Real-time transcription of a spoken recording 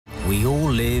We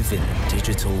all live in a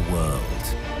digital world.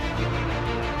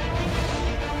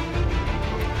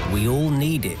 We all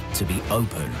need it to be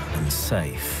open and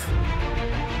safe.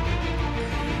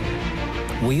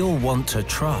 We all want to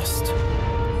trust.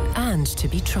 And to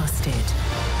be trusted.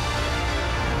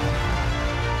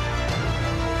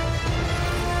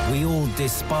 We all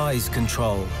despise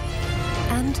control.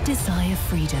 And desire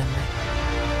freedom.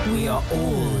 We are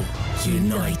all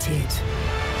united.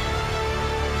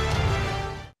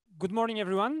 Good morning,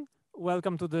 everyone.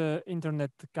 Welcome to the Internet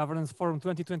Governance Forum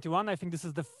 2021. I think this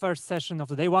is the first session of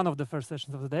the day, one of the first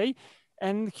sessions of the day.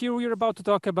 And here we are about to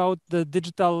talk about the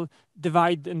digital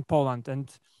divide in Poland.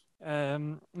 And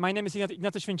my name is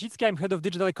Ignacy Święcicki. I'm head of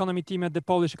digital economy team at the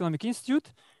Polish Economic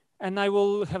Institute. And I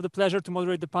will have the pleasure to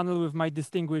moderate the panel with my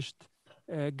distinguished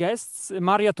guests.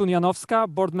 Maria Tunianowska,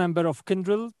 board member of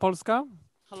Kyndryl Polska.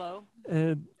 Hello.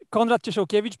 Konrad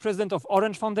Ciesiałkiewicz, president of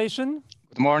Orange Foundation.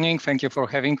 Good morning. Thank you for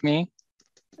having me.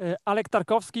 Alek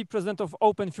Tarkowski, president of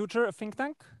Open Future, a think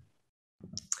tank.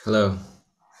 Hello.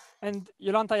 And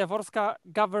Jolanta Jaworska,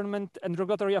 government and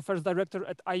regulatory affairs director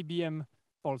at IBM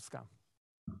Polska.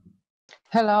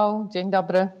 Hello, dzień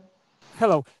dobry.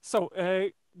 Hello. So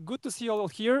good to see you all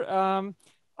here.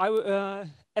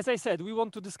 As I said, we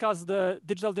want to discuss the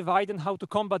digital divide and how to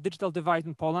combat digital divide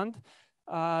in Poland.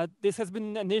 This has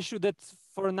been an issue that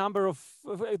for a number of,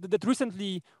 that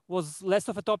recently was less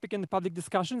of a topic in the public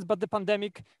discussions, but the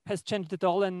pandemic has changed it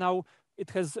all, and now it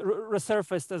has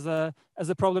resurfaced as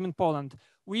a problem in Poland.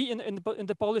 We in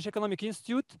the Polish Economic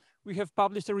Institute, we have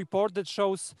published a report that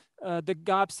shows the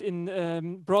gaps in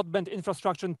broadband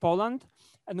infrastructure in Poland.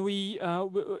 And we,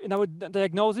 in our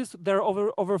diagnosis, there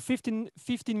are over 15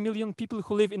 million people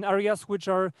who live in areas which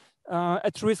are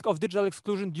at risk of digital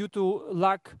exclusion due to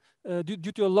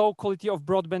due to a low quality of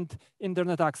broadband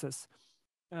internet access.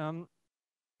 So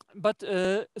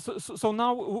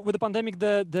now with the pandemic,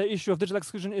 the issue of digital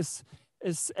exclusion is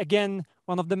again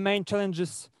one of the main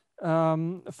challenges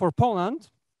for Poland.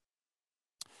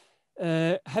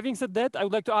 Having said that, I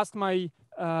would like to ask my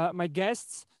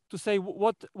guests to say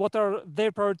what are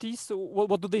their priorities,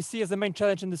 what do they see as the main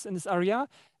challenge in this area,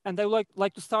 and I would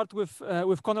like to start with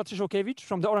Konrad Ciesiałkiewicz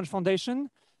from the Orange Foundation,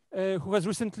 who has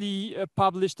recently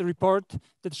published a report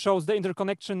that shows the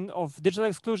interconnection of digital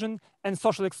exclusion and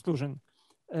social exclusion.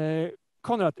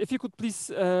 Konrad, if you could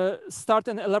please start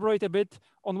and elaborate a bit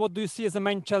on what do you see as the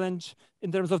main challenge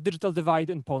in terms of digital divide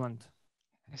in Poland?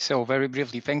 So very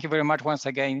briefly, thank you very much once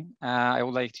again. I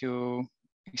would like to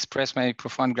express my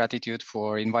profound gratitude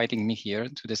for inviting me here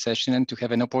to the session and to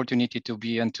have an opportunity to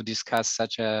be and to discuss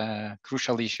such a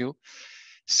crucial issue.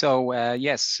 So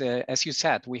yes, as you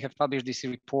said, we have published this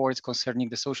report concerning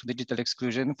the social digital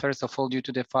exclusion. First of all, due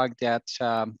to the fact that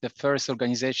the first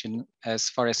organization, as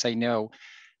far as I know,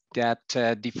 that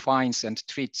defines and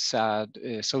treats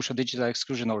social digital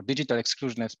exclusion or digital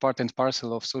exclusion as part and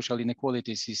parcel of social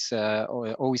inequalities is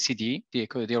OECD,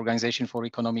 the Organization for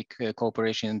Economic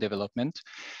Cooperation and Development.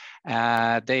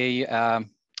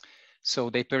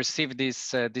 So they perceive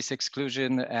this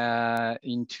exclusion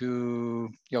into,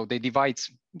 they divide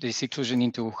this exclusion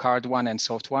into hard one and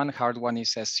soft one. Hard one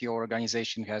is, as your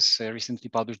organization has recently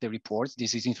published the report,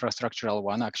 this is infrastructural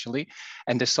one actually,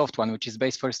 and the soft one, which is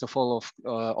based first of all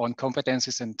on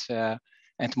competences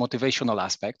and motivational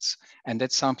aspects, and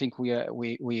that's something we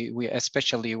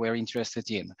especially were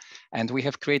interested in. And we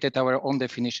have created our own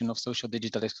definition of social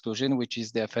digital exclusion, which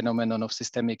is the phenomenon of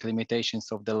systemic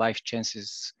limitations of the life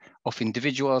chances of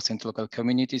individuals and local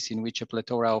communities in which a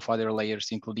plethora of other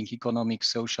layers, including economic,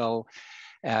 social,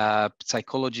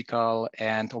 psychological,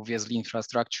 and obviously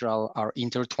infrastructural, are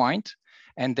intertwined,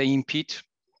 and they impede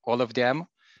all of them.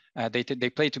 They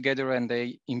play together and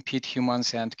they impede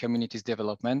humans and communities'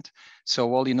 development.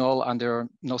 So all in all, under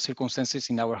no circumstances,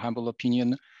 in our humble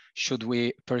opinion, should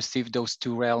we perceive those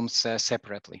two realms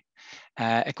separately.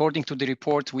 According to the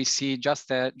report, we see just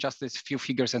a few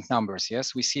figures and numbers.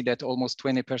 Yes, we see that almost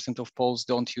 20% of Poles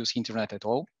don't use internet at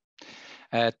all.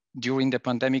 During the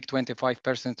pandemic,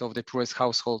 25% of the poorest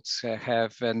households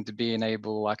haven't been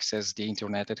able to access the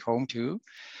internet at home too.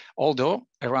 Although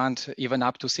around even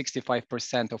up to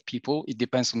 65% of people, it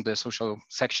depends on the social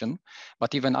section,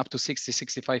 but even up to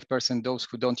 65% those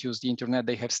who don't use the internet,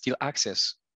 they have still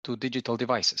access to digital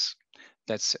devices.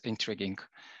 That's intriguing.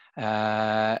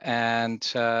 As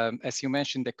you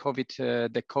mentioned, the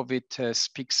COVID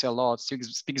speaks a lot,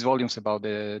 speaks volumes about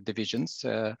the divisions.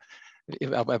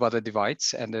 About the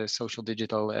divides and the social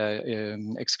digital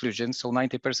exclusion. So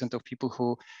 90% of people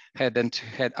who hadn't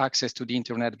had access to the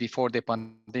internet before the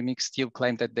pandemic still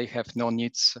claim that they have no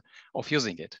needs of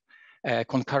using it.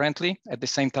 Concurrently, at the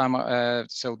same time,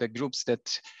 so the groups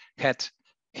that had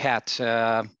had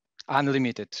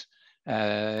unlimited,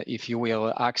 if you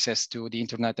will, access to the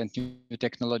internet and new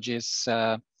technologies.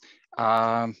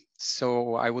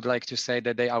 So I would like to say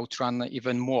that they outrun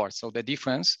even more. So the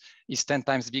difference is 10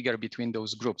 times bigger between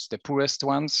those groups, the poorest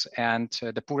ones and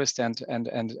the poorest and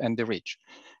the rich.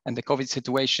 And the COVID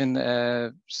situation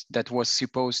that was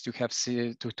supposed to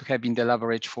have been the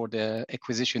leverage for the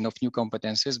acquisition of new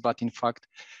competences, but in fact,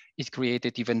 it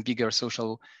created even bigger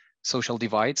social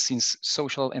divides, since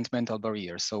social and mental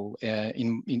barriers. So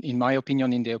in my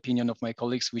opinion, in the opinion of my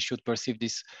colleagues, we should perceive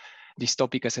this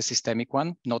topic as a systemic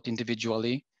one, not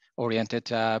individually oriented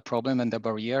problem and the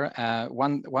barrier.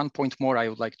 One point more I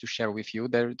would like to share with you.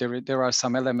 There are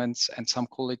some elements and some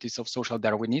qualities of social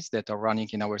Darwinism that are running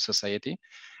in our society.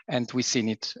 And we've seen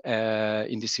it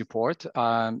in this report.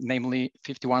 Namely,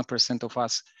 51% of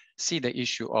us see the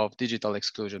issue of digital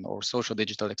exclusion or social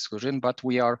digital exclusion, but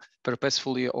we are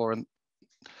purposefully or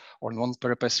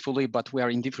non-purposefully, but we are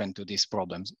indifferent to these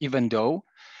problems, even though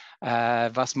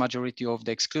vast majority of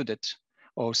the excluded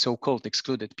or so-called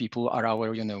excluded people are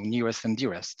our nearest and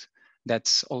dearest.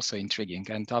 That's also intriguing.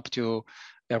 And up to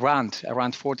around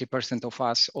 40% of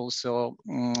us also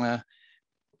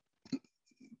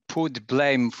put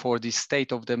blame for the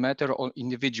state of the matter on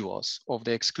individuals of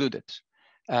the excluded,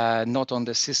 not on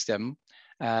the system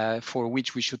for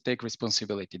which we should take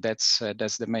responsibility. That's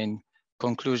the main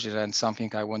conclusion and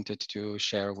something I wanted to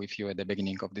share with you at the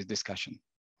beginning of this discussion.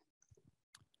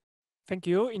 Thank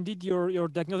you. Indeed, your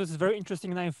diagnosis is very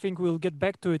interesting, and I think we'll get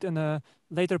back to it in a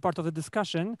later part of the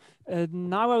discussion.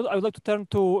 Now I would like to turn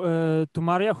to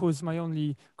Maria, who is my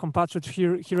only compatriot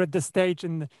here at the stage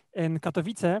in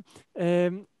Katowice.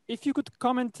 If you could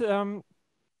comment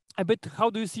a bit, how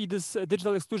do you see this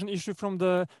digital exclusion issue from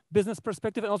the business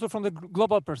perspective and also from the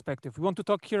global perspective? We want to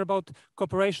talk here about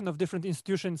cooperation of different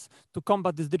institutions to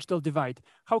combat this digital divide.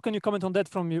 How can you comment on that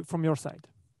from your side?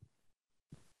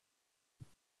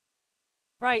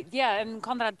 Right. Yeah. And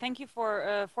Konrad, thank you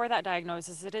for that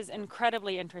diagnosis. It is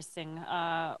incredibly interesting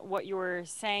what you were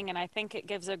saying, and I think it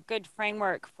gives a good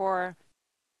framework for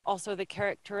also the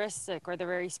characteristic or the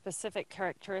very specific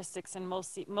characteristics and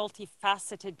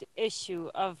multifaceted issue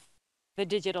of the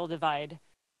digital divide.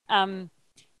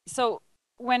 So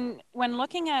when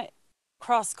looking at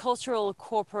cross-cultural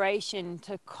cooperation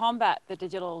to combat the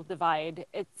digital divide,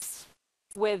 it's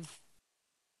with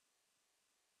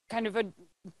kind of a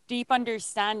deep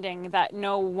understanding that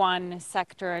no one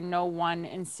sector and no one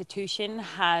institution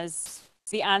has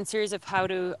the answers of how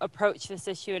to approach this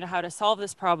issue and how to solve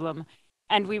this problem.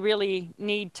 And we really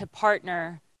need to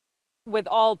partner with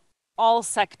all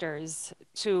sectors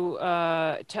to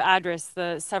address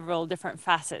the several different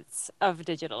facets of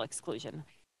digital exclusion.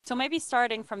 So maybe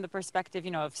starting from the perspective,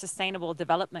 of sustainable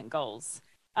development goals.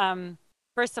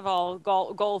 First of all,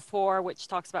 goal 4, which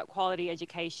talks about quality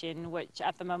education, which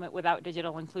at the moment without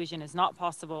digital inclusion is not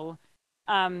possible.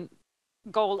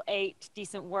 Goal 8,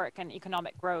 decent work and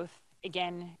economic growth.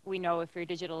 Again, we know if you're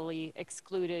digitally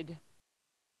excluded,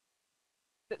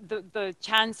 the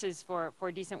chances for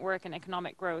decent work and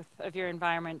economic growth of your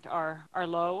environment are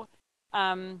low.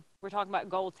 We're talking about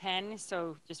goal 10,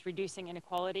 so just reducing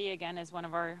inequality, again, as one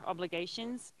of our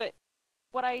obligations. But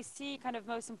what I see kind of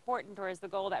most important, or is the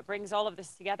goal that brings all of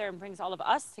this together and brings all of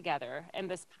us together in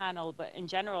this panel, but in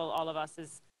general, all of us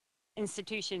as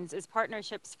institutions, is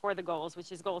partnerships for the goals,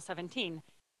 which is goal 17.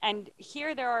 And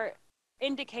here there are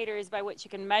indicators by which you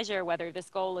can measure whether this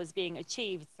goal is being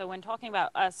achieved. So when talking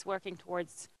about us working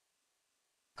towards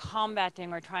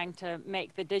combating or trying to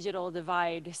make the digital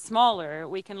divide smaller,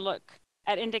 we can look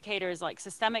at indicators like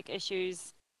systemic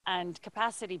issues and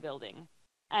capacity building.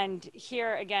 And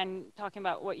here, again, talking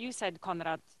about what you said,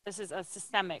 Konrad, this is a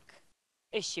systemic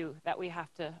issue that we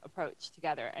have to approach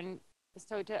together. And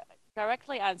so to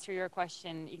directly answer your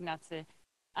question, Ignacy,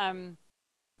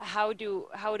 how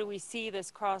do we see this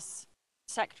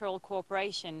cross-sectoral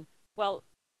cooperation? Well,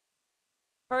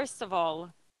 first of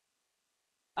all,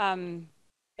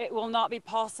 it will not be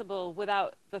possible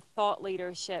without the thought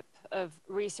leadership of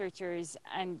researchers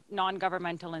and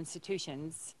non-governmental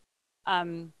institutions.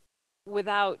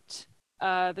 Without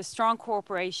the strong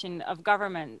cooperation of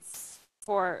governments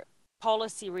for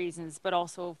policy reasons, but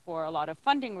also for a lot of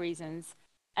funding reasons,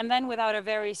 and then without a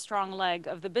very strong leg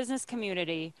of the business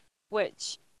community,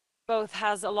 which both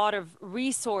has a lot of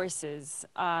resources,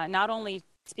 not only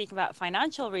speaking about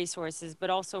financial resources,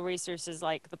 but also resources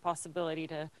like the possibility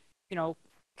to,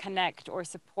 connect or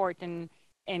support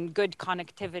in good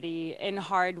connectivity in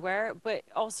hardware, but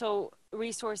also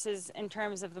resources in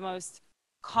terms of the most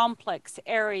complex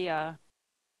area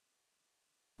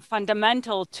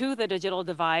fundamental to the digital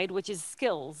divide, which is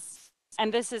skills.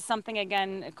 And this is something,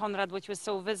 again, Konrad, which was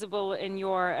so visible in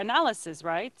your analysis,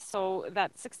 right? So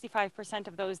that 65%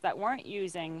 of those that weren't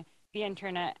using the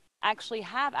internet actually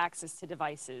have access to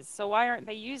devices. So why aren't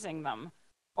they using them?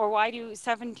 Or why do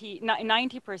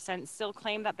 90% still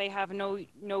claim that they have no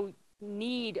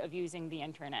need of using the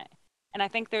internet? And I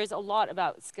think there's a lot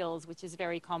about skills, which is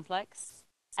very complex.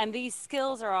 And these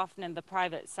skills are often in the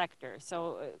private sector.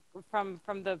 So from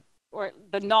the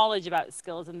knowledge about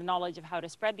skills and the knowledge of how to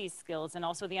spread these skills, and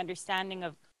also the understanding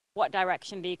of what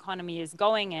direction the economy is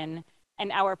going in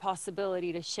and our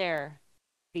possibility to share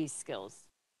these skills,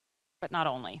 but not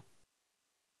only.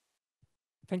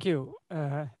 Thank you.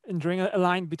 In drawing a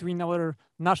line between our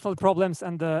national problems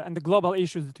and the global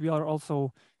issues that we are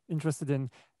also interested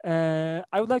in.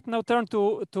 I would like to now turn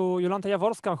to Jolanta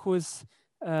Jaworska, who is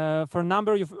for a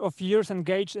number of years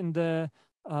engaged in the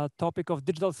topic of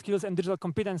digital skills and digital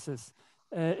competences.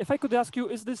 If I could ask you,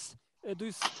 do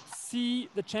you see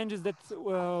the changes that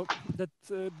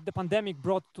the pandemic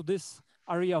brought to this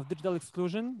area of digital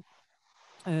exclusion?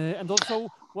 And also,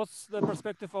 what's the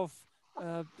perspective of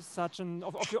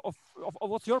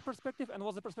what's your perspective, and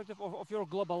what's the perspective of your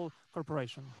global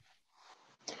corporation?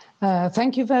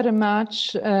 Thank you very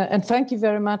much, and thank you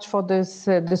very much for this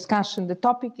discussion. The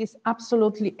topic is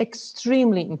absolutely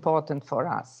extremely important for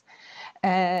us,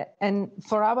 and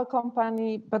for our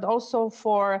company, but also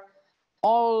for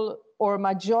all or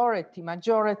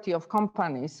majority of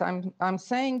companies. I'm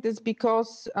saying this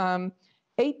because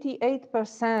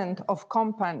 88% of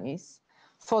companies,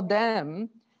 for them,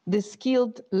 the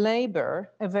skilled labor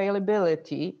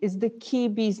availability is the key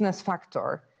business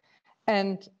factor.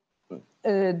 And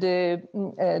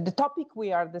the topic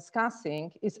we are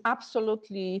discussing is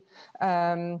absolutely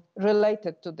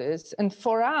related to this. And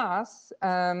for us,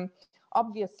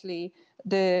 obviously,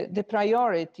 the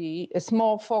priority is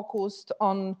more focused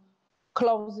on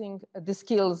closing the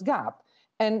skills gap.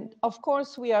 And of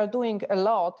course, we are doing a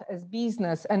lot as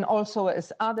business and also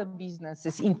as other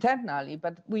businesses internally,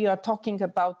 but we are talking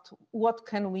about what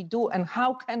can we do and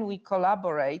how can we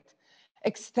collaborate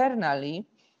externally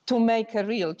to make a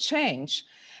real change.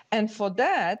 And for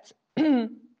that,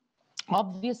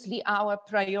 obviously, our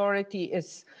priority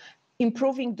is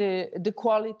improving the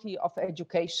quality of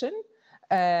education.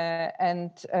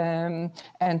 And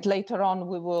later on,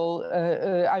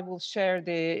 I will share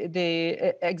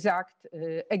the exact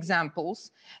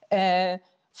examples.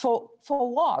 For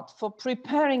what? For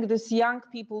preparing these young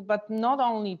people, but not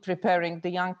only preparing the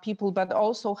young people, but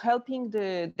also helping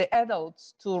the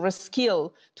adults to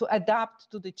reskill, to adapt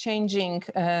to the changing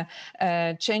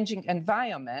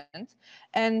environment.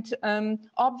 And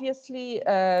obviously,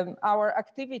 our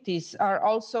activities are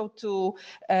also to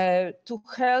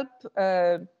help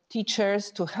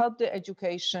teachers, to help the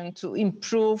education, to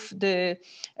improve the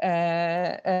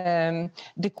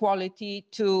quality,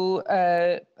 to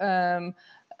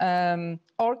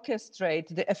orchestrate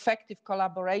the effective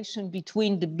collaboration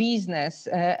between the business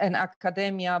and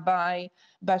academia by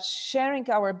sharing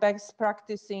our best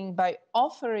practicing, by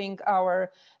offering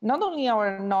not only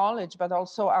our knowledge, but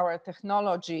also our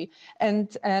technology.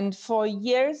 And for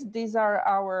years, these are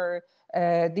our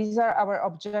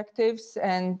objectives,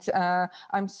 and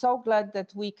I'm so glad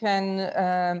that we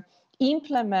can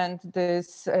implement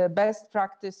this best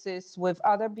practices with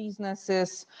other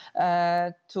businesses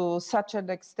to such an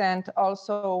extent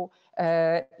also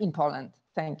in Poland.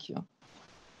 Thank you.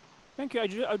 Thank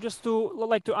you. I just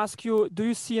like to ask you, do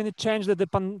you see any change that the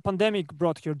pandemic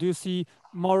brought here? Do you see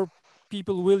more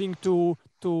people willing to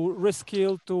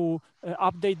reskill, to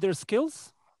update their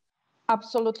skills?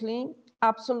 Absolutely.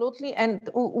 Absolutely. And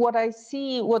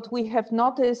what we have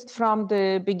noticed from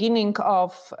the beginning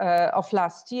of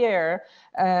last year,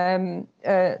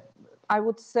 I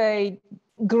would say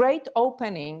great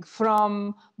opening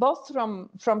from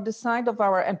the side of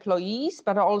our employees,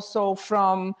 but also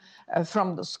from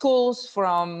the schools,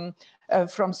 from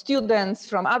students,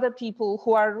 from other people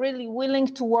who are really willing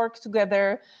to work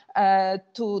together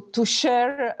to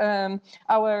share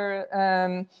our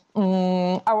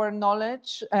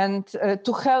knowledge and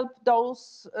to help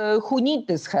those who need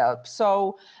this help.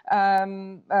 So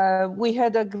we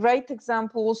had great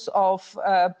examples of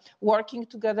working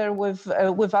together with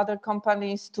other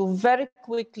companies to very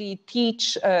quickly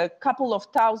teach a couple of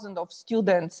thousand of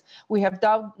students. We have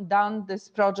done this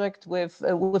project with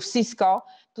Cisco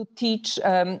to teach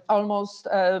almost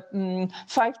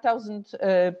 5,000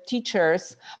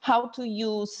 teachers how to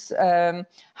use the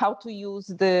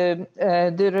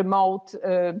remote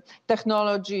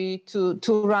technology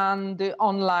to run the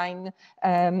online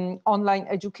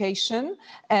education.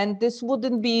 And this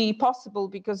wouldn't be possible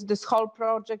because this whole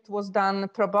project was done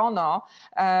pro bono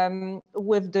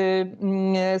with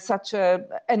such a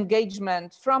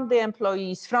engagement from the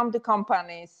employees, from the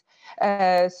companies.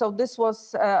 So this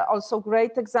was also a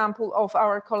great example of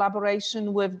our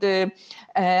collaboration with the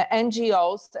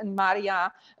NGOs, and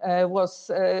Maria was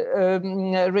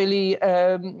really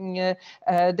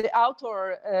the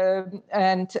author,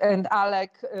 and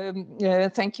Alec,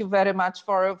 thank you very much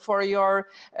for your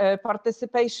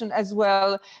participation as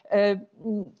well.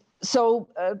 So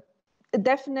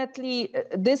definitely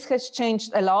this has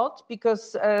changed a lot,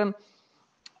 because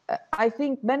I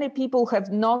think many people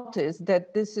have noticed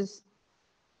that this is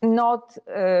not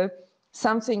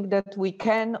something that we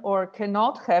can or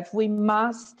cannot have. We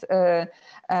must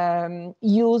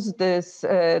use this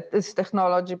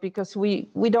technology, because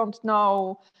we don't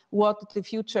know what the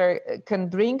future can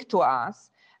bring to us.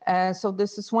 So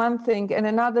this is one thing. And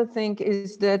another thing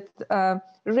is that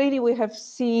really we have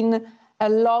seen a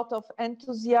lot of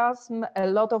enthusiasm, a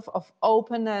lot of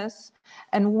openness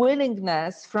and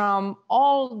willingness from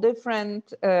all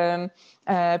different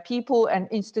people and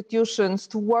institutions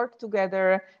to work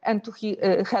together and to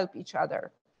help each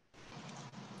other.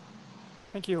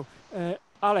 Thank you.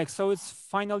 Alex, so it's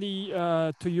finally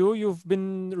to you. You've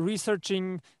been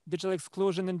researching digital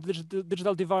exclusion and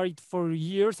digital divide for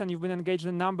years, and you've been engaged in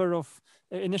a number of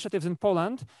initiatives in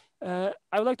Poland. I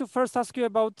would like to first ask you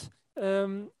about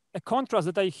a contrast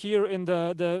that I hear in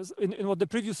what the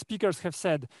previous speakers have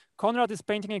said. Konrad is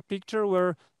painting a picture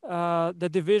where the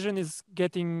division is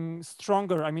getting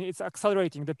stronger. I mean, it's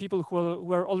accelerating. The people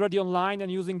who are already online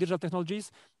and using digital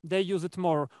technologies, they use it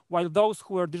more, while those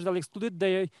who are digitally excluded,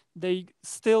 they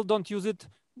still don't use it,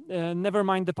 never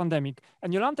mind the pandemic.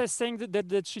 And Jolanta is saying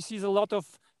that she sees a lot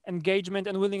of engagement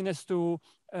and willingness to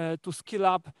skill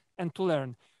up and to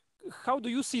learn. How do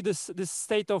you see this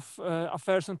state of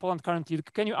affairs in Poland currently?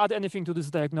 Can you add anything to this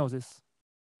diagnosis?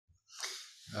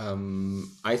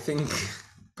 I think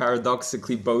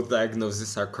paradoxically both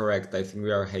diagnoses are correct. I think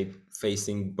we are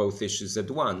facing both issues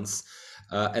at once,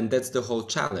 and that's the whole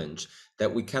challenge,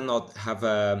 that we cannot have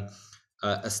a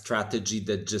strategy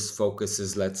that just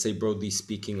focuses, let's say broadly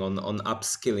speaking, on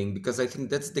upskilling, because I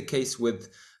think that's the case with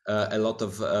a lot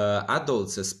of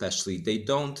adults especially. They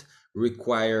don't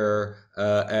require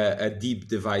a deep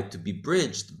divide to be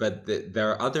bridged, but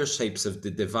there are other shapes of the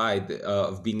divide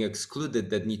of being excluded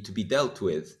that need to be dealt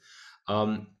with.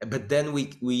 But then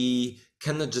we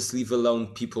cannot just leave alone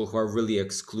people who are really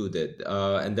excluded.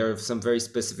 And there are some very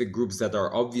specific groups that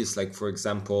are obvious, like, for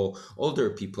example, older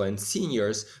people and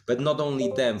seniors, but not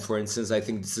only them. For instance, I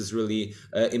think this is really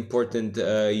important.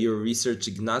 Your research,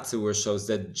 Ignacy, where shows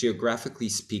that geographically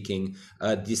speaking,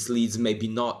 this leads maybe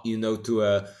not,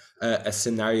 to a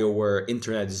scenario where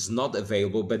internet is not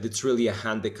available, but it's really a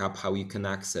handicap how you can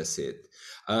access it.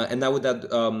 And I would add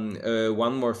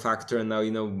one more factor, and now,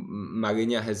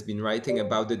 Marinia has been writing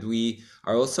about it. We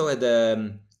are also at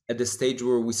a stage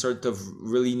where we sort of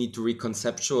really need to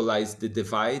reconceptualize the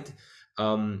divide,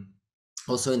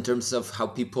 also in terms of how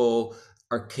people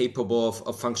are capable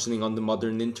of functioning on the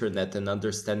modern internet and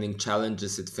understanding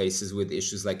challenges it faces with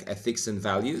issues like ethics and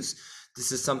values.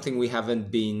 This is something we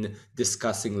haven't been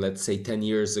discussing, let's say, 10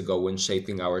 years ago when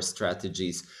shaping our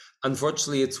strategies.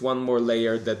 Unfortunately, it's one more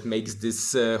layer that makes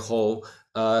this whole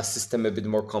system a bit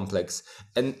more complex.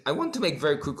 And I want to make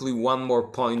very quickly one more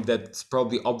point that's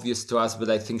probably obvious to us, but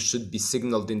I think should be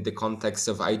signaled in the context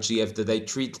of IGF, that I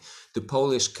treat the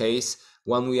Polish case,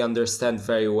 one we understand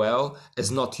very well,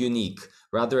 as not unique,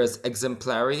 rather as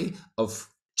exemplary of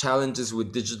challenges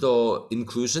with digital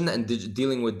inclusion and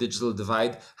dealing with digital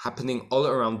divide happening all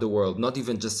around the world, not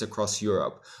even just across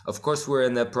Europe. Of course, we're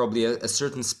in probably a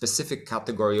certain specific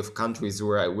category of countries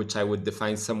which I would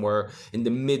define somewhere in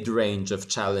the mid-range of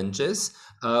challenges.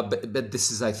 But this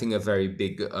is, I think, a very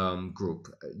big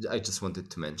group. I just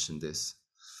wanted to mention this.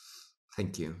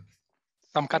 Thank you.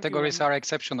 Some categories are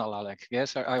exceptional, Alec.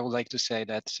 Yes, I would like to say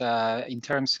that in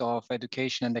terms of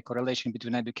education and the correlation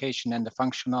between education and the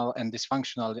functional and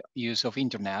dysfunctional use of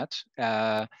internet,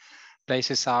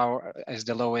 places are as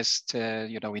the lowest,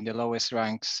 in the lowest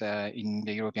ranks in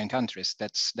the European countries.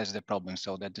 That's the problem.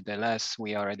 So that the less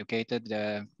we are educated,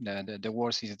 the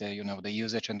worse is the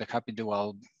usage and the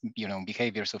habitual,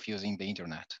 behaviors of using the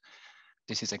internet.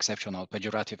 This is exceptional,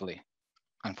 pejoratively,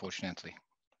 unfortunately.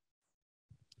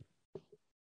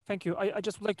 Thank you. I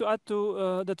just would like to add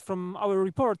to that from our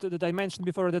report that I mentioned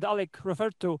before that Alec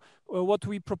referred to, what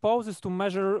we propose is to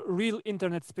measure real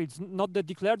internet speeds, not the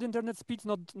declared internet speeds,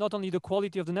 not only the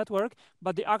quality of the network,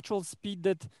 but the actual speed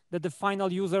that the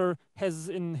final user has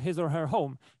in his or her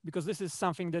home, because this is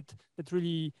something that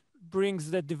really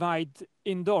brings that divide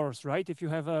indoors, right? If you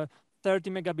have a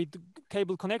 30 megabit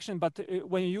cable connection, but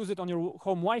when you use it on your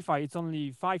home Wi-Fi, it's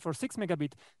only 5 or 6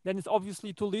 megabit, then it's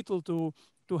obviously too little to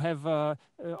have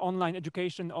online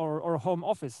education or home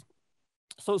office.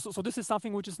 So this is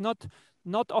something which is not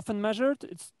often measured.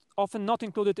 It's often not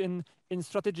included in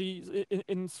strategies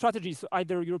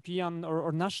either European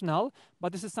or national.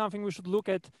 But this is something we should look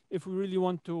at if we really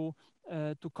want to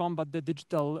combat the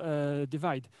digital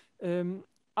divide.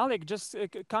 Alec, just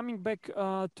coming back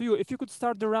to you, if you could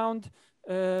start the round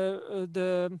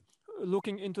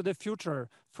looking into the future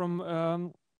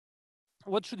from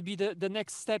what should be the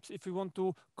next steps if we want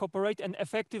to cooperate and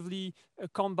effectively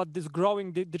combat this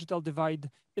growing digital divide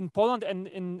in Poland and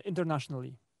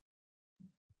internationally?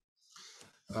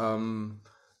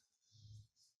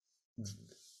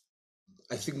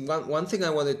 I think one thing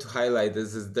I wanted to highlight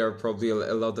is there are probably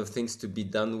a lot of things to be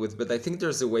done with, but I think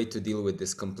there's a way to deal with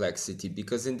this complexity,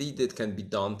 because indeed it can be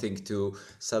daunting to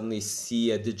suddenly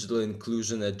see a digital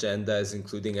inclusion agenda as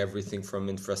including everything from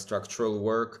infrastructural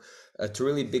work to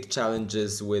really big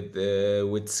challenges with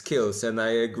skills. And I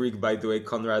agree, by the way,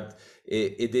 Konrad,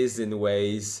 it is in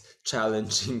ways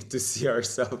challenging to see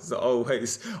ourselves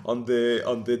always on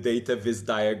the data viz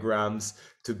diagrams,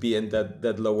 to be in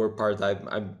that lower part.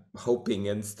 I'm hoping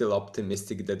and still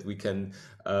optimistic that we can,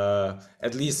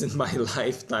 at least in my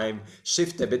lifetime,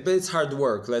 shift a bit, but it's hard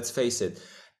work, let's face it.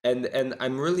 And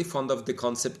I'm really fond of the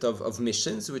concept of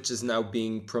missions, which is now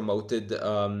being promoted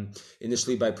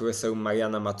initially by Professor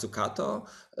Mariana Mazzucato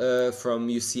from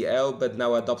UCL, but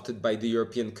now adopted by the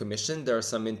European Commission. There are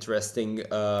some interesting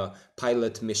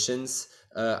pilot missions.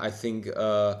 I think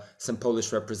some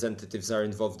Polish representatives are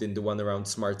involved in the one around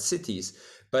smart cities.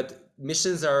 But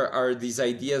missions are these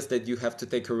ideas that you have to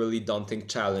take a really daunting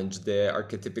challenge. The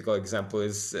archetypical example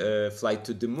is flight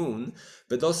to the moon,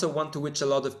 but also one to which a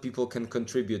lot of people can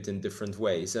contribute in different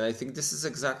ways. And I think this is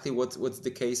exactly what's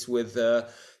the case with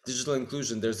digital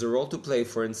inclusion. There's a role to play,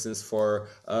 for instance, for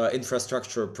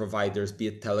infrastructure providers, be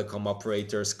it telecom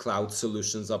operators, cloud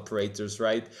solutions operators,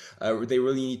 right? They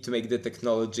really need to make the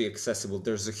technology accessible.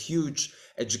 There's a huge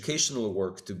educational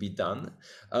work to be done.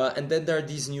 And then there are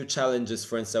these new challenges.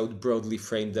 For instance, I would broadly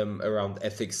frame them around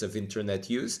ethics of internet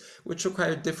use, which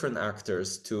require different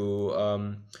actors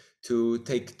to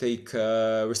take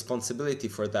responsibility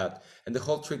for that. And the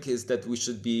whole trick is that we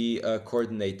should be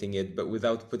coordinating it, but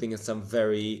without putting in some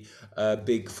very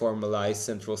big formalized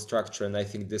central structure. And I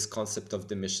think this concept of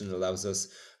the mission allows us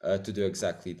to do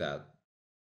exactly that.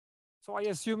 So I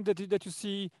assume that you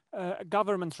see a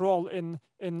government's role in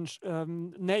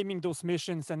naming those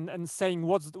missions and saying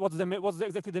what's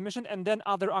exactly the mission, and then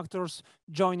other actors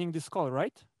joining this call,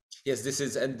 right? Yes, this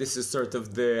is sort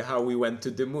of how we went to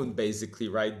the moon, basically,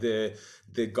 right?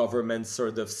 The government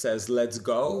sort of says, let's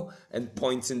go, and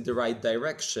points in the right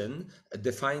direction,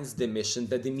 defines the mission,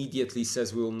 that immediately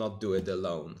says we will not do it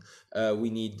alone. We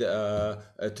need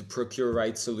to procure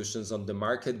right solutions on the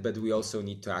market, but we also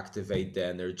need to activate the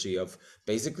energy of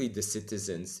basically the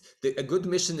citizens. A good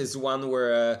mission is one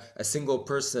where a single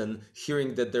person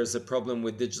hearing that there's a problem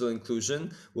with digital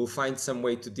inclusion will find some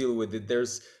way to deal with it.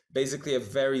 There's basically a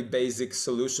very basic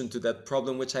solution to that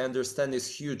problem, which I understand is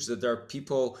huge, that there are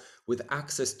people with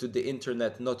access to the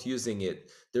internet not using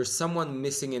it. There's someone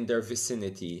missing in their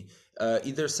vicinity,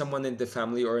 either someone in the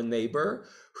family or a neighbor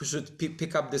who should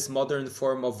pick up this modern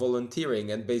form of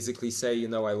volunteering and basically say, you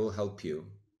know, I will help you.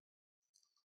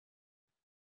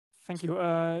 Thank you.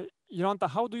 Jolanta,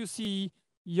 how do you see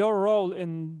your role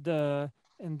in the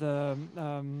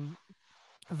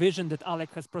vision that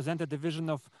Alec has presented, the vision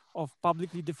of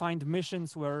publicly defined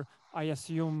missions, where I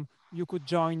assume you could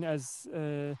join as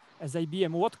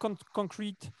IBM? What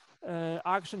concrete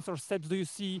actions or steps do you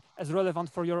see as relevant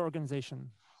for your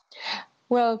organization?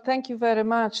 Well, thank you very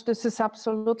much. This is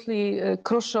absolutely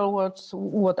crucial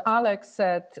what Alex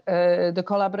said, the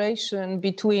collaboration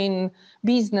between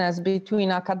business,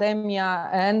 between academia,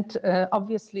 and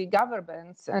obviously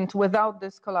governments. And without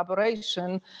this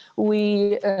collaboration,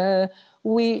 we are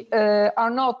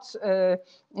not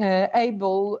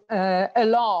able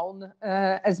alone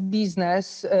as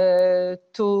business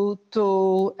to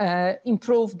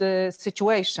improve the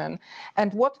situation.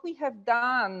 And what we have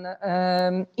done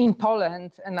in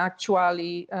Poland and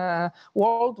actually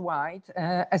worldwide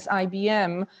as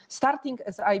IBM, starting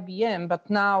as IBM, but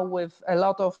now with a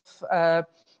lot of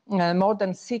more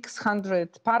than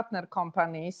 600 partner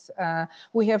companies,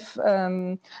 we have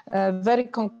very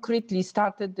concretely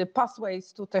started the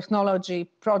Pathways to Technology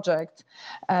project,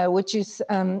 which is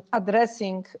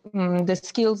addressing the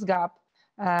skills gap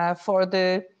for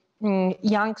the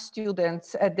young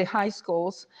students at the high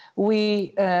schools.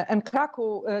 And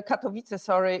Katowice,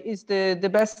 sorry, is the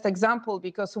best example,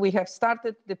 because we have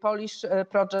started the Polish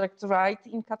project right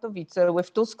in Katowice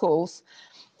with 2 schools,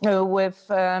 with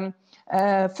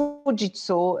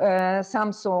Fujitsu,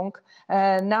 Samsung,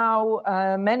 now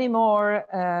many more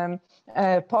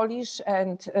Polish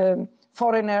and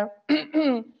foreigner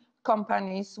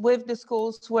companies with the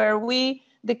schools, where we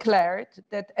declared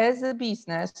that as a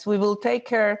business, we will take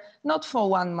care not for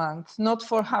 1 month, not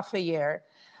for half a year,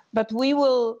 but we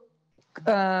will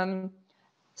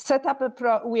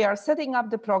we are setting up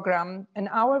the program, and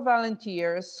our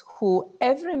volunteers, who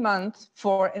every month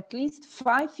for at least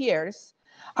 5 years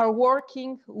are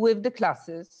working with the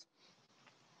classes.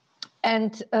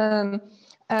 And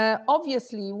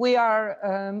obviously, we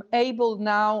are able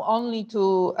now only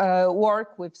to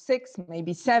work with 6,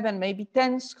 maybe 7, maybe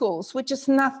 10 schools, which is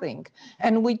nothing.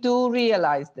 And we do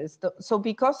realize this. So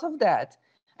because of that,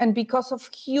 and because of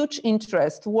huge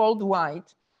interest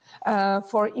worldwide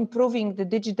for improving the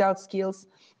digital skills,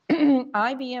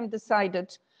 IBM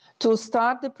decided to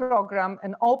start the program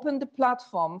and open the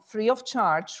platform free of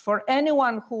charge for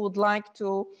anyone who would like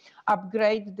to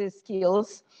upgrade the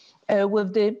skills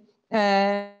with the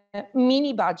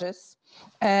mini badges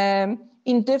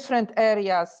in different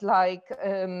areas like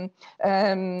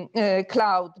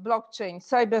cloud, blockchain,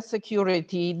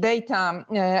 cybersecurity, data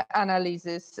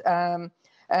analysis,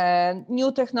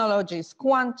 new technologies,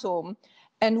 quantum.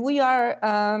 And we are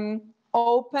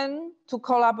open to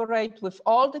collaborate with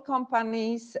all the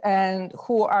companies and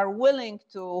who are willing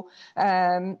to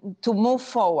move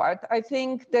forward. I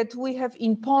think that we have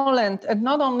in Poland, and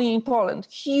not only in Poland,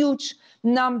 huge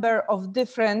number of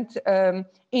different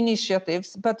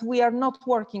initiatives, but we are not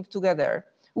working together.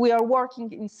 We are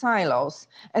working in silos.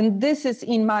 And this is,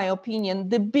 in my opinion,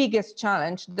 the biggest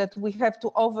challenge that we have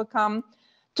to overcome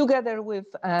together with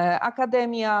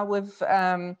academia, with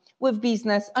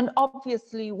business, and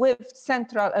obviously with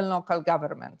central and local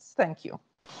governments. Thank you.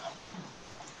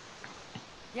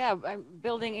 Yeah, I'm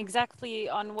building exactly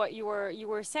on what you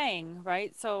were saying,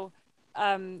 right? So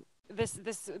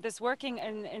this working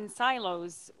in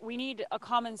silos, we need a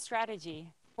common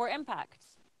strategy for impact,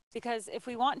 because if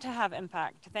we want to have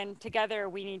impact, then together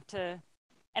we need to.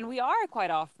 And we are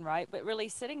quite often, right? But really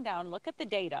sitting down, look at the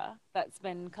data that's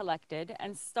been collected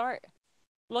and start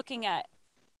looking at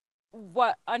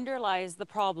what underlies the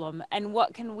problem and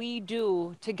what can we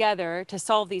do together to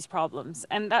solve these problems.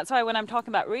 And that's why when I'm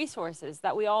talking about resources,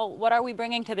 that what are we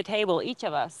bringing to the table, each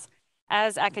of us,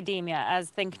 as academia, as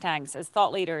think tanks, as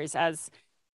thought leaders, as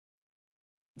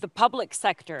the public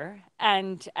sector,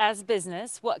 and as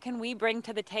business, what can we bring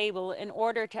to the table in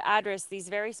order to address these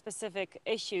very specific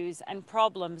issues and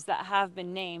problems that have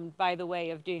been named by the way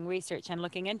of doing research and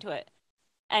looking into it?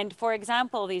 And for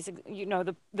example, these,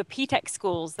 the P-Tech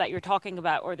schools that you're talking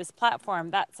about, or this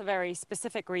platform, that's a very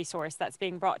specific resource that's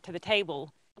being brought to the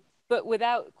table. But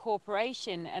without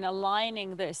cooperation and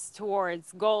aligning this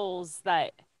towards goals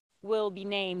that will be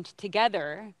named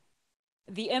together,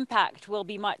 the impact will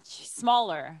be much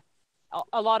smaller.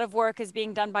 A lot of work is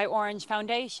being done by Orange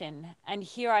Foundation. And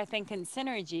here I think in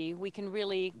synergy, we can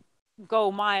really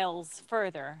go miles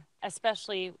further,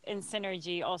 especially in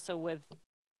synergy also with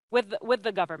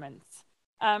the governments.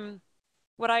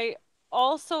 What I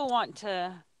also want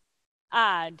to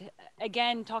add,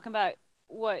 again, talking about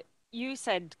what you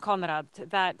said, Konrad,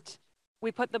 that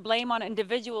we put the blame on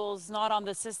individuals, not on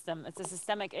the system. It's a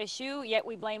systemic issue, yet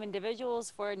we blame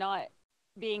individuals for not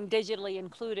being digitally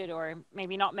included or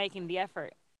maybe not making the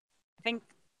effort. I think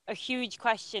a huge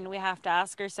question we have to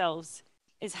ask ourselves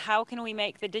is, how can we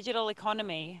make the digital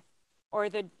economy or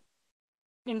the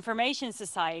information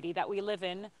society that we live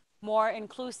in more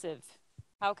inclusive?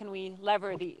 How can we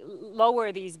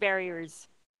lower these barriers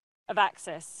of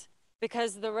access?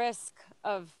 Because the risk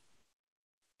of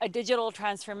a digital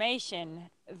transformation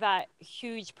that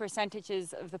huge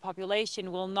percentages of the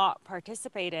population will not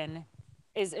participate in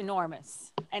is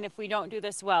enormous. And if we don't do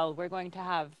this well, we're going to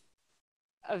have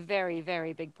a very,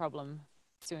 very big problem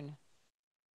soon.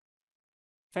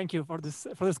 Thank you for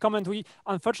this comment.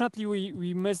 Unfortunately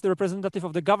we missed the representative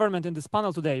of the government in this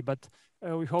panel today, but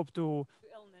we hope to.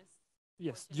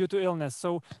 Yes, due to illness.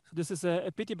 So this is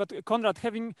a pity. But Konrad,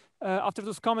 having after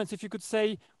those comments, if you could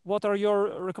say what are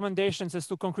your recommendations as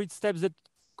to concrete steps that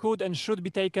could and should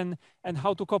be taken and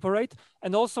how to cooperate,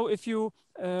 and also if you,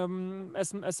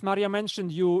 as Maria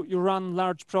mentioned, you run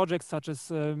large projects such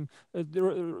as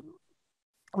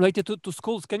related to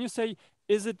schools. Can you say,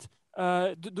 is it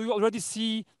do you already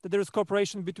see that there is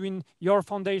cooperation between your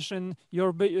foundation,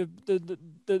 your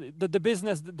the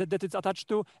business that it's attached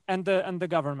to, and the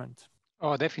government?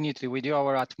 Oh, definitely. We do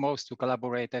our utmost to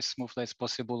collaborate as smoothly as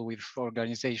possible with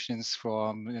organizations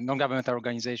from non-governmental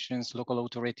organizations, local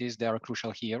authorities. They are crucial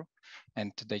here,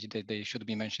 and they should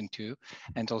be mentioned too,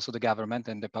 and also the government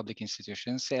and the public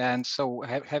institutions. And so,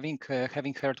 having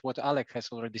heard what Alec has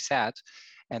already said,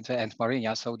 and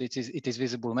Maria, so it is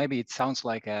visible. Maybe it sounds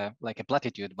like a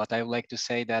platitude, but I would like to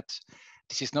say that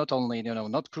this is not only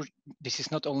this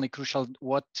is not only crucial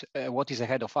what is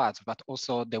ahead of us, but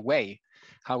also the way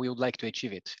how we would like to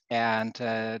achieve it. And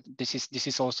this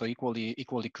is also equally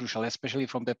crucial, especially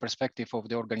from the perspective of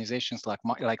the organizations like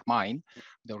mine,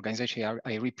 the organization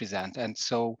I represent. And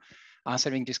so,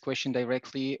 answering this question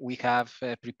directly, we have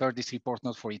prepared this report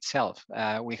not for itself.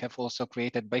 We have also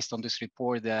created, based on this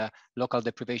report, the local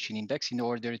deprivation index in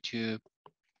order to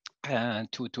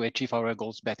achieve our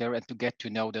goals better and to get to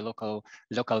know the local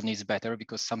needs better,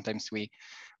 because sometimes we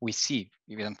see,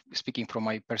 even speaking from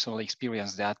my personal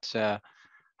experience, that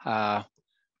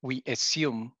we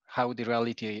assume how the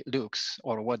reality looks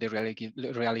or what the reality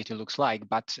looks like,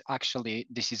 but actually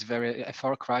this is a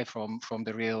far cry from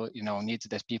the real needs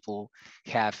that people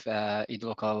have in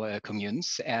local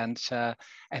communes. And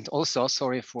also,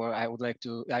 sorry for I would like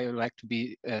to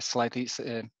be slightly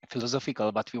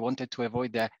philosophical, but we wanted to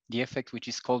avoid the effect which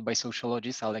is called by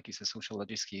sociologists, Alec is a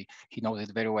sociologist, he knows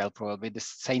it very well, probably the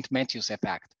St. Matthew's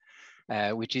effect.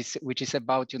 Which is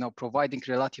about providing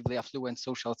relatively affluent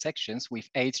social sections with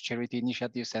aids, charity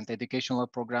initiatives, and educational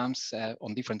programs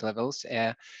on different levels,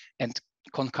 and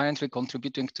concurrently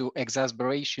contributing to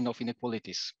exacerbation of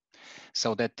inequalities,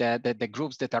 so that the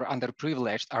groups that are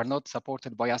underprivileged are not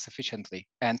supported by us efficiently.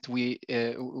 And we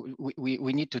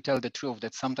need to tell the truth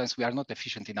that sometimes we are not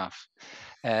efficient enough,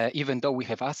 even though we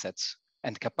have assets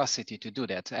and capacity to do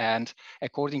that. And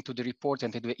according to the report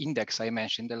and to the index I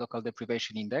mentioned, the local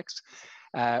deprivation index,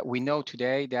 we know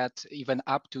today that even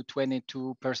up to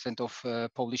 22%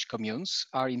 of Polish communes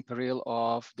are in peril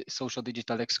of the social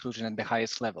digital exclusion at the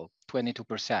highest level.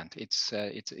 22%.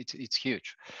 It's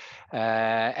huge,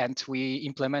 and we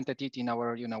implemented it in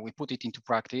our, we put it into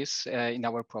practice in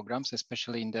our programs,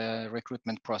 especially in the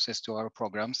recruitment process to our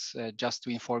programs. Just to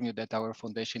inform you that our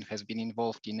foundation has been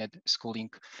involved in a schooling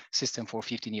system for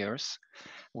 15 years.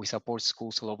 We support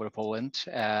schools all over Poland,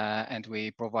 and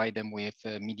we provide them with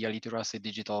media literacy,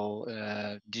 digital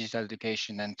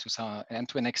education, and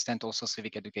to an extent also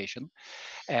civic education.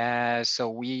 So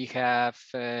we have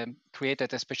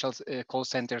created a special call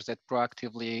centers that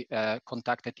proactively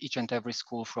contacted each and every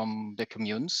school from the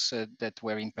communes that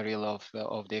were in peril of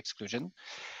the exclusion.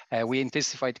 We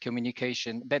intensified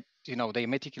communication that, they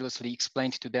meticulously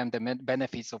explained to them the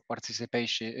benefits of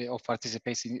participating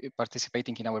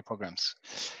in our programs.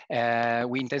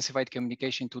 We intensified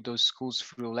communication to those schools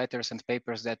through letters and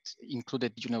papers that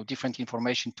included, different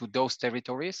information to those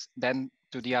territories than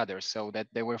to the others, so that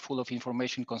they were full of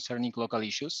information concerning local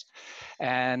issues.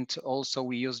 And also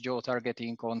we use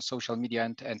geo-targeting on social media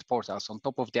and portals. On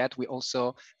top of that, we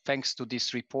also, thanks to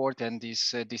this report and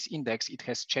this index, it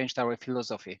has changed our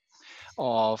philosophy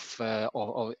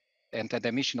and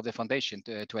the mission of the foundation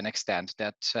to an extent,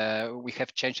 that we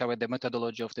have changed the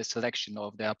methodology of the selection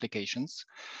of the applications.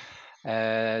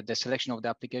 The selection of the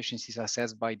applications is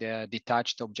assessed by the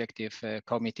detached objective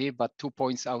committee, but 2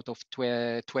 points out of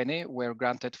 20 were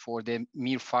granted for the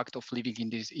mere fact of living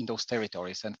in those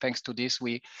territories. And thanks to this,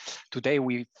 today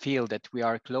we feel that we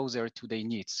are closer to their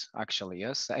needs, actually.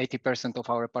 Yes, 80% of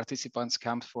our participants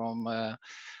come from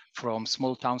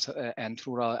small towns and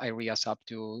rural areas up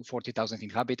to 40,000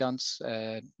 inhabitants.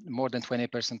 More than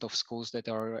 20% of schools that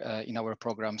are in our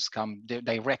programs come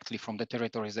directly from the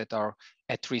territories that are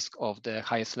at risk of the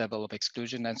highest level of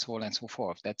exclusion, and so on and so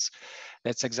forth. That's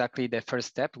exactly the first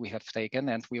step we have taken,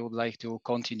 and we would like to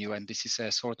continue. And this is a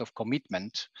sort of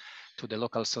commitment to the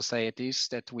local societies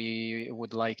that we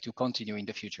would like to continue in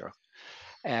the future.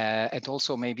 And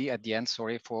also maybe at the end,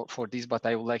 sorry for this, but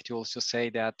I would like to also say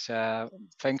that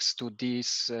thanks to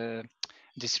this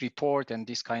report and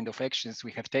this kind of actions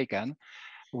we have taken,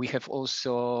 We have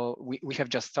also, we have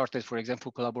just started, for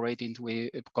example, collaborating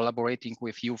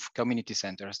with youth community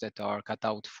centers that are cut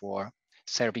out for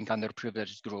serving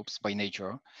underprivileged groups by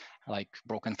nature, like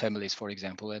broken families, for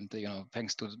example. And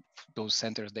thanks to those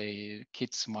centers,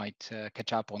 kids might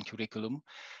catch up on curriculum.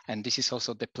 And this is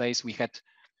also the place we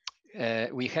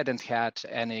hadn't had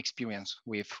any experience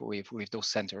with those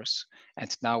centers,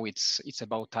 and now it's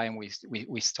about time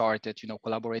we started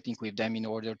collaborating with them in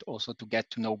order also to get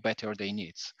to know better their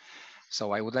needs.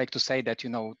 So I would like to say that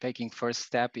taking first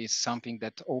step is something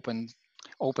that opens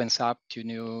up to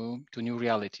new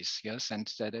realities, yes,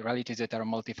 and the realities that are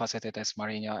multifaceted, as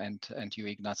Marina and you,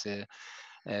 Ignacy,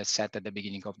 said at the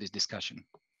beginning of this discussion.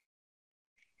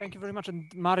 Thank you very much. And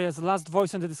Maria, as the last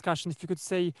voice in the discussion, if you could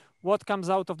say what comes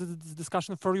out of this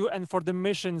discussion for you and for the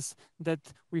missions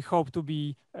that we hope to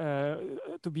be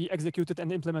executed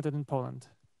and implemented in Poland.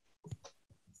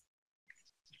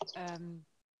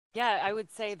 Yeah, I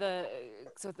would say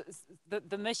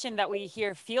the mission that we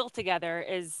here feel together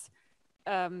is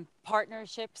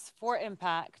partnerships for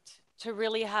impact to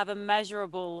really have a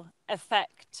measurable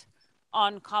effect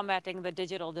on combating the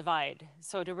digital divide.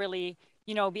 So to really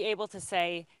be able to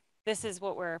say, this is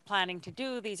what we're planning to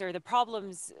do. These are the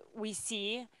problems we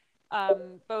see.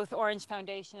 Both Orange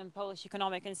Foundation and Polish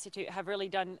Economic Institute have really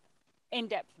done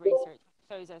in-depth research,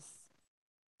 which shows us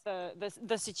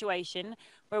the situation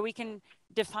where we can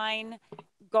define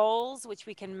goals, which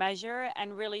we can measure,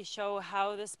 and really show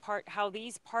how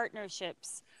these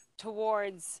partnerships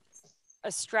towards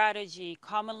a strategy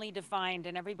commonly defined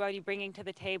and everybody bringing to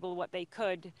the table what they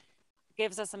could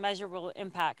gives us a measurable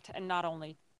impact and not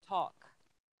only talk.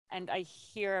 And I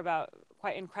hear about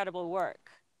quite incredible work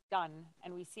done,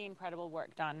 and we see incredible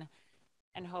work done,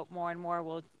 and hope more and more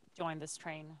will join this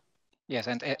train. Yes,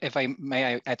 and if I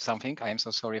may add something, I am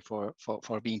so sorry for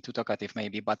being too talkative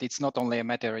maybe, but it's not only a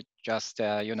matter just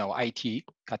IT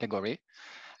category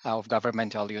of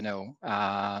governmental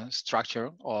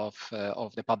structure of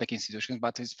the public institutions,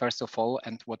 but it's first of all,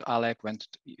 and what Alek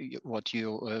what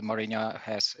you Marina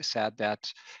has said,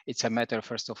 that it's a matter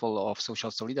first of all of social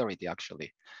solidarity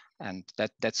actually, and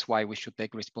that's why we should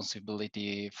take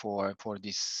responsibility for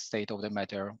this state of the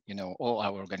matter, all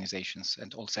our organizations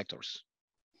and all sectors.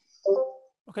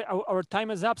 Okay, our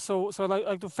time is up, so I'd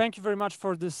like to thank you very much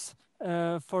for this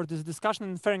discussion,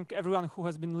 and thank everyone who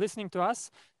has been listening to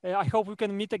us. I hope we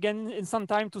can meet again in some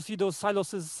time to see those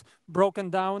silos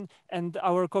broken down and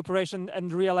our cooperation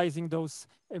and realizing those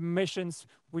missions,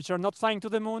 which are not flying to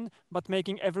the moon, but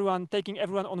taking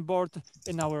everyone on board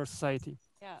in our society.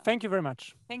 Yeah. Thank you very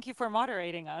much. Thank you for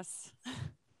moderating us.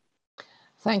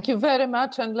 Thank you very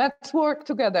much, and let's work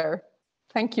together.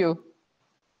 Thank you.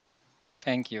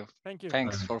 Thank you. Thank you.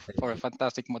 Thanks for a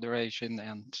fantastic moderation,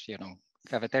 and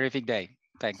have a terrific day.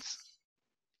 Thanks.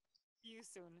 See you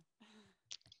soon.